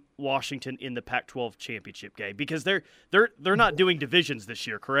beat Washington in the Pac-12 championship game because they're not doing divisions this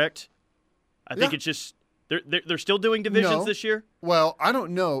year, correct? I think it's just they're still doing divisions this year. Well, I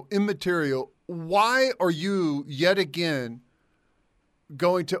don't know. Immaterial. Why are you yet again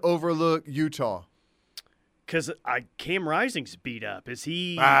going to overlook Utah? Because Cam Rising's beat up. Is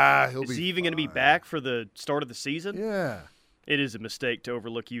he? He'll is be he even going to be back for the start of the season? Yeah. It is a mistake to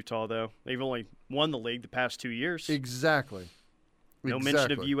overlook Utah, though. They've only won the league the past 2 years. Exactly. No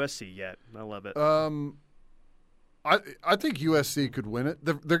mention of USC yet. I love it. I think USC could win it.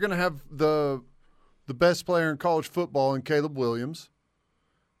 They're going to have the best player in college football in Caleb Williams.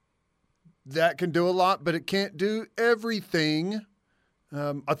 that can do a lot, but it can't do everything.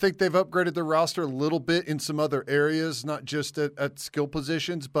 I think they've upgraded their roster a little bit in some other areas, not just at skill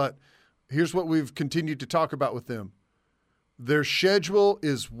positions, but here's what we've continued to talk about with them. Their schedule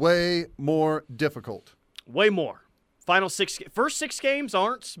is way more difficult. Way more. First 6 games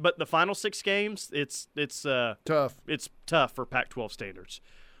aren't, but the final 6 games, it's tough. It's tough for Pac-12 standards.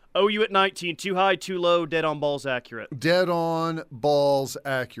 OU at 19, too high, too low, dead on balls accurate. Dead on balls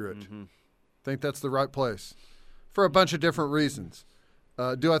accurate. Mm-hmm. Think that's the right place for a bunch of different reasons.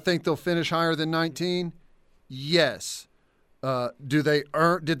 Do I think they'll finish higher than 19? Yes. Did they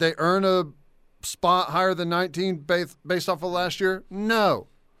earn a spot higher than 19 based off of last year? No.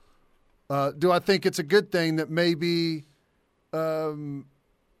 Do I think it's a good thing that maybe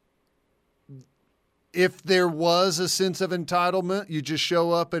if there was a sense of entitlement, you just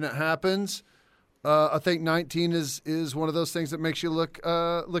show up and it happens? I think 19 is one of those things that makes you look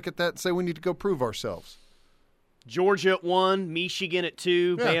at that and say we need to go prove ourselves. Georgia at 1, Michigan at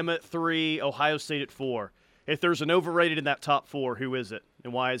 2, Yeah. Bama at 3, Ohio State at 4. If there's an overrated in that top 4, who is it?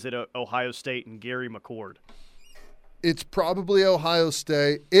 And why is it Ohio State and Gary McCord? It's probably Ohio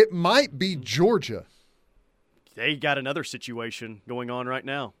State. It might be Georgia. They got another situation going on right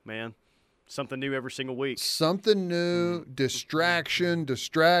now, man. Something new every single week. Something new, distraction.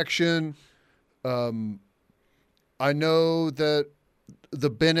 I know that the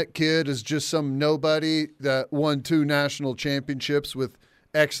Bennett kid is just some nobody that won 2 national championships with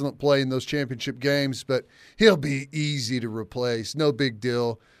excellent play in those championship games, but he'll be easy to replace. No big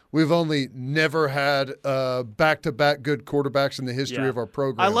deal. We've only never had back-to-back good quarterbacks in the history of our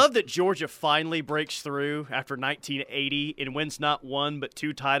program. I love that Georgia finally breaks through after 1980 and wins not 1 but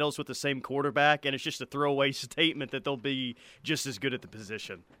 2 titles with the same quarterback, and it's just a throwaway statement that they'll be just as good at the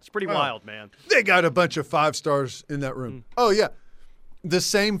position. It's pretty wild, man. They got a bunch of 5-stars in that room. Oh, yeah. The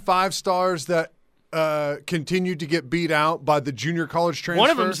same 5-stars that continued to get beat out by the junior college transfer. One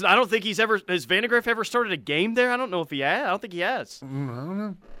of them, I don't think has Vandegrift ever started a game there? I don't know if he has. I don't think he has. I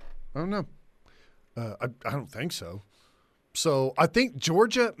don't know. I don't think so. So I think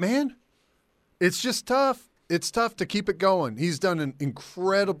Georgia, man, it's just tough. It's tough to keep it going. He's done an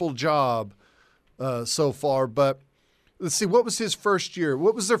incredible job so far, but let's see, what was his first year?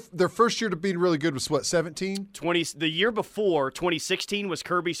 What was their first year to be really good was what, 17? The year before, 2016, was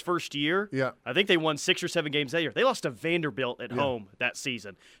Kirby's first year. Yeah. I think they won 6 or 7 games that year. They lost to Vanderbilt at home that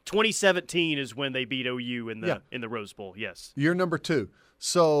season. 2017 is when they beat OU in the Rose Bowl, yes. Year number 2.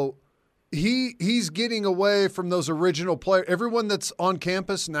 So he's getting away from those original players. Everyone that's on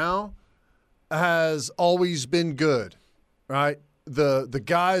campus now has always been good, right? The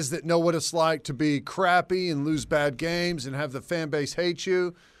guys that know what it's like to be crappy and lose bad games and have the fan base hate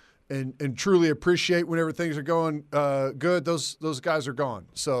you and truly appreciate whenever things are going good, those guys are gone.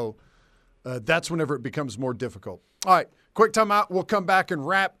 So that's whenever it becomes more difficult. All right, quick timeout. We'll come back and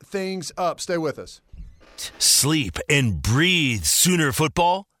wrap things up. Stay with us. Sleep and breathe Sooner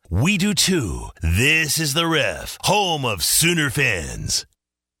football? We do too. This is The Ref, home of Sooner fans.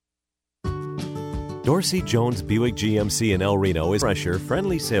 Dorsey Jones Buick GMC in El Reno is a fresher,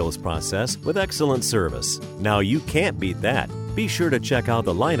 friendly sales process with excellent service. Now you can't beat that. Be sure to check out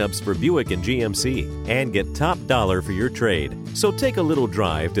the lineups for Buick and GMC and get top dollar for your trade. So take a little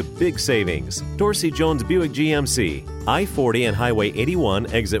drive to big savings. Dorsey Jones Buick GMC, I-40 and Highway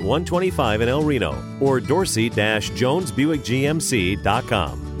 81, exit 125 in El Reno, or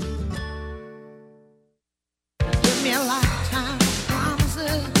dorsey-jonesbuickgmc.com.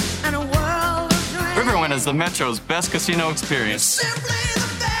 Riverwind is the Metro's best casino experience.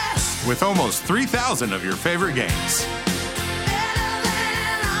 With almost 3,000 of your favorite games.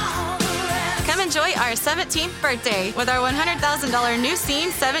 Come enjoy our 17th birthday with our $100,000 new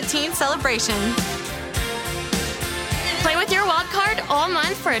Scene 17 celebration. Play with your wild card all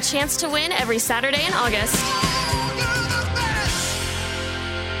month for a chance to win every Saturday in August.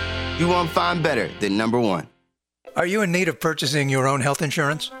 You won't find better than number 1. Are you in need of purchasing your own health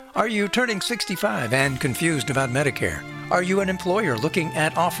insurance? Are you turning 65 and confused about Medicare? Are you an employer looking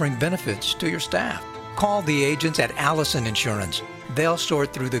at offering benefits to your staff? Call the agents at Allison Insurance. They'll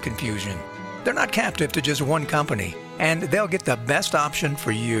sort through the confusion. They're not captive to just one company, and they'll get the best option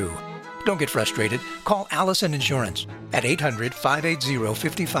for you. Don't get frustrated. Call Allison Insurance at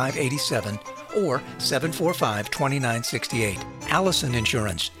 800-580-5587 or 745-2968. Allison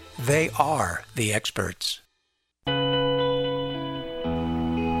Insurance. They are the experts.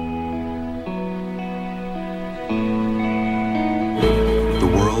 The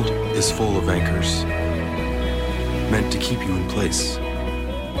world is full of anchors, meant to keep you in place.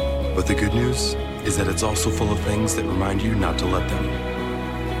 But the good news is that it's also full of things that remind you not to let them.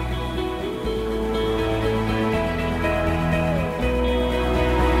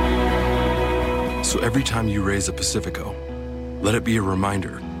 So every time you raise a Pacifico, let it be a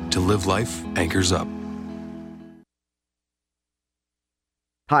reminder to live life anchors up.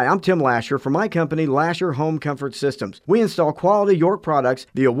 Hi, I'm Tim Lasher from my company, Lasher Home Comfort Systems. We install quality York products.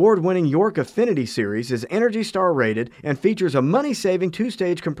 The award-winning York Affinity Series is Energy Star rated and features a money-saving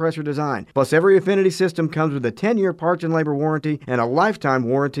 2-stage compressor design. Plus, every Affinity system comes with a 10-year parts and labor warranty and a lifetime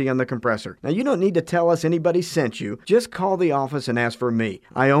warranty on the compressor. Now, you don't need to tell us anybody sent you. Just call the office and ask for me.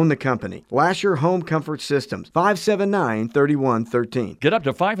 I own the company. Lasher Home Comfort Systems, 579-3113. Get up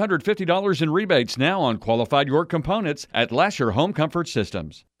to $550 in rebates now on qualified York components at Lasher Home Comfort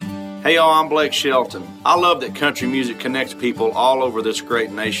Systems. Hey y'all, I'm Blake Shelton. I love that country music connects people all over this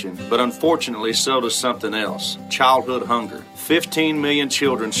great nation, but unfortunately so does something else, childhood hunger. 15 million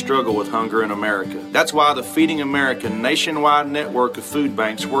children struggle with hunger in America. That's why the Feeding America nationwide network of food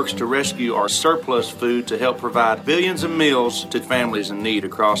banks works to rescue our surplus food to help provide billions of meals to families in need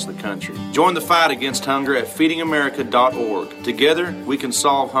across the country. Join the fight against hunger at feedingamerica.org. Together, we can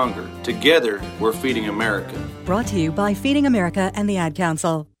solve hunger. Together, we're Feeding America. Brought to you by Feeding America and the Ad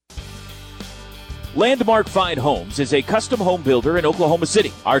Council. Landmark Fine Homes is a custom home builder in Oklahoma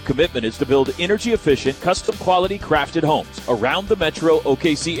City. Our commitment is to build energy-efficient, custom-quality crafted homes around the metro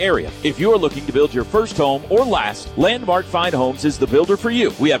OKC area. If you are looking to build your first home or last, Landmark Fine Homes is the builder for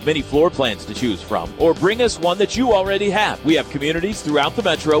you. We have many floor plans to choose from, or bring us one that you already have. We have communities throughout the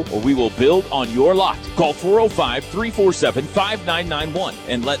metro, or we will build on your lot. Call 405-347-5991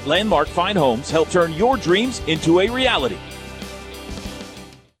 and let Landmark Fine Homes help turn your dreams into a reality.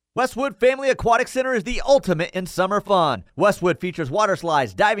 Westwood Family Aquatic Center is the ultimate in summer fun. Westwood features water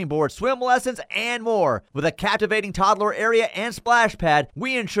slides, diving boards, swim lessons, and more. With a captivating toddler area and splash pad,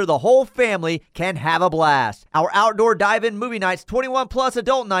 we ensure the whole family can have a blast. Our outdoor dive-in movie nights, 21-plus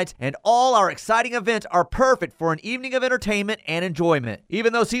adult nights, and all our exciting events are perfect for an evening of entertainment and enjoyment.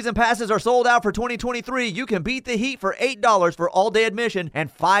 Even though season passes are sold out for 2023, you can beat the heat for $8 for all-day admission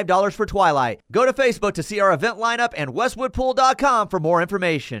and $5 for Twilight. Go to Facebook to see our event lineup and westwoodpool.com for more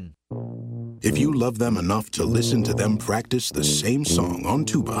information. If you love them enough to listen to them practice the same song on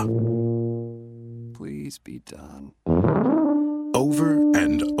tuba, please be done. Over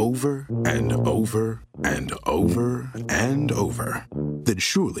and over and over and over and over, then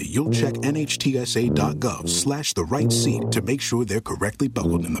surely you'll check NHTSA.gov/the right seat to make sure they're correctly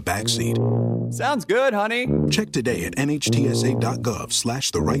buckled in the back seat. Sounds good, honey. Check today at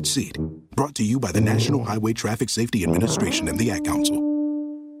NHTSA.gov/the right seat. Brought to you by the National Highway Traffic Safety Administration and the Ad Council.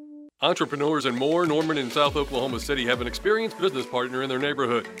 Entrepreneurs and More Norman in South Oklahoma City have an experienced business partner in their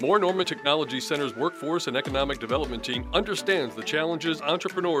neighborhood. More Norman Technology Center's workforce and economic development team understands the challenges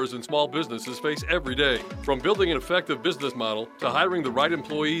entrepreneurs and small businesses face every day. From building an effective business model to hiring the right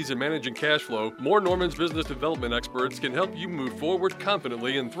employees and managing cash flow, More Norman's business development experts can help you move forward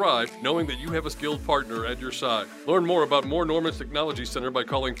confidently and thrive, knowing that you have a skilled partner at your side. Learn more about More Norman's Technology Center by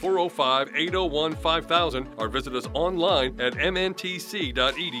calling 405-801-5000 or visit us online at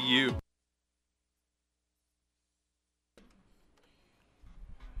mntc.edu.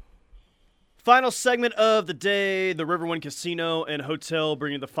 Final segment of the day, the Riverwind Casino and Hotel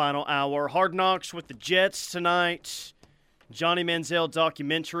bringing the final hour. Hard Knocks with the Jets tonight. Johnny Manziel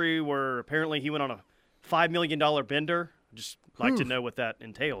documentary where apparently he went on a $5 million bender. Just like to know what that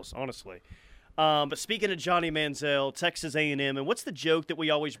entails, honestly. But speaking of Johnny Manziel, Texas A&M, and what's the joke that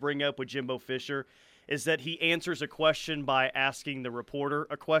we always bring up with Jimbo Fisher is that he answers a question by asking the reporter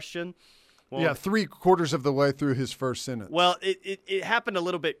a question. Well, yeah, 3/4 of the way through his first sentence. Well, it happened a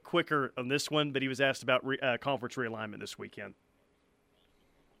little bit quicker on this one, but he was asked about conference realignment this weekend.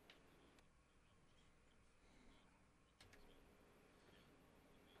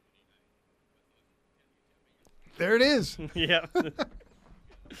 There it is. Yeah.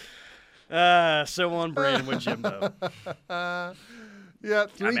 So on brand with Jimbo. Yeah,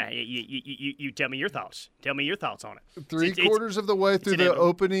 you tell me your thoughts. Tell me your thoughts on it. 3/4 of the way through the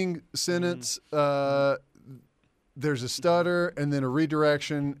opening sentence, there's a stutter and then a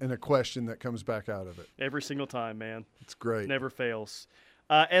redirection and a question that comes back out of it. Every single time, man. It's great. Never fails.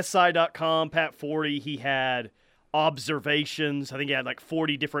 SI.com, Pat Forty, he had observations. I think he had like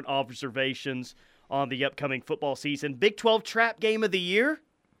 40 different observations on the upcoming football season. Big 12 trap game of the year.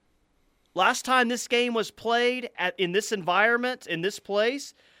 Last time this game was played in this environment, in this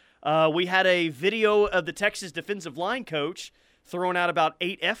place, we had a video of the Texas defensive line coach throwing out about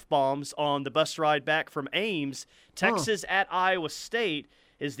 8 F-bombs on the bus ride back from Ames. Texas at Iowa State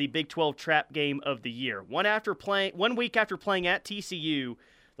is the Big 12 trap game of the year. 1 week after playing at TCU,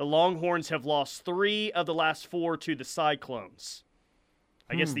 the Longhorns have lost 3 of the last 4 to the Cyclones.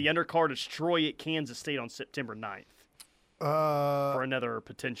 I guess the undercard is Troy at Kansas State on September 9th. For another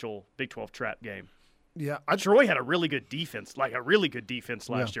potential Big 12 trap game. Yeah, Troy had a really good defense,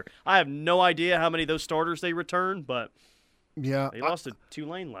 last year. I have no idea how many of those starters they returned, but they lost to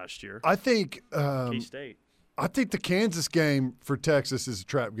Tulane last year. I think K-State. I think the Kansas game for Texas is a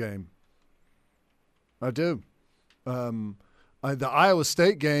trap game. I do. The Iowa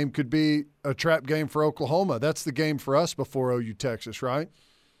State game could be a trap game for Oklahoma. That's the game for us before OU Texas, right?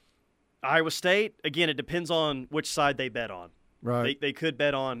 Iowa State, again, it depends on which side they bet on. Right. They could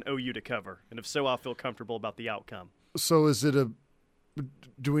bet on OU to cover, and if so, I'll feel comfortable about the outcome. So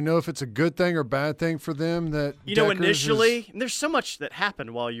do we know if it's a good thing or bad thing for them that initially, there's so much that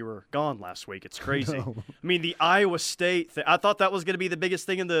happened while you were gone last week. It's crazy. No. I mean, the Iowa State thing, I thought that was going to be the biggest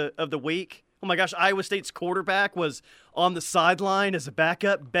thing of the week. Oh, my gosh, Iowa State's quarterback was on the sideline as a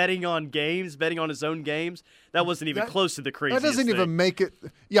backup betting on his own games. That wasn't even close to the craziest That doesn't thing. even make it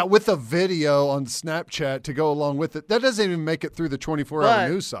 – yeah, with a video on Snapchat to go along with it. That doesn't even make it through the 24-hour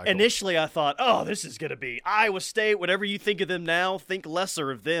news cycle. Initially, I thought, this is going to be Iowa State. Whatever you think of them now, think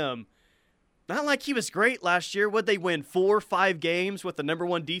lesser of them. Not like he was great last year. Would they win 4 or 5 games with the number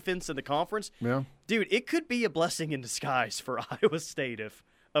 1 defense in the conference? Yeah. Dude, it could be a blessing in disguise for Iowa State if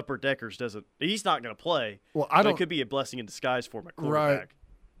Upper Deckers doesn't – he's not going to play. Well, it could be a blessing in disguise for him at quarterback.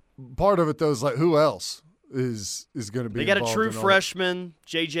 Right. Part of it, though, is like who else is going to be They got a involved true in all freshman,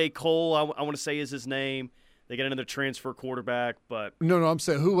 J.J. Cole, I want to say is his name. They got another transfer quarterback, but – No, I'm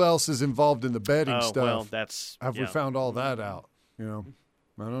saying who else is involved in the betting stuff? Well, that's – Have we found all that out? I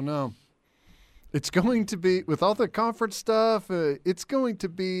don't know. It's going to be, with all the conference stuff, it's going to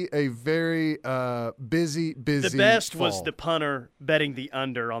be a very busy The best fall. was the punter betting the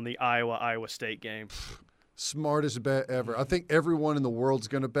under on the Iowa State game. Smartest bet ever. I think everyone in the world's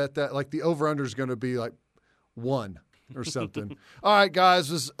going to bet that. Like the over-under is going to be like 1 or something. All right, guys,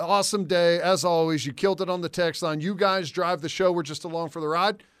 it was an awesome day. As always, you killed it on the text line. You guys drive the show. We're just along for the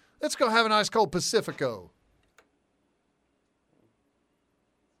ride. Let's go have a nice cold Pacifico.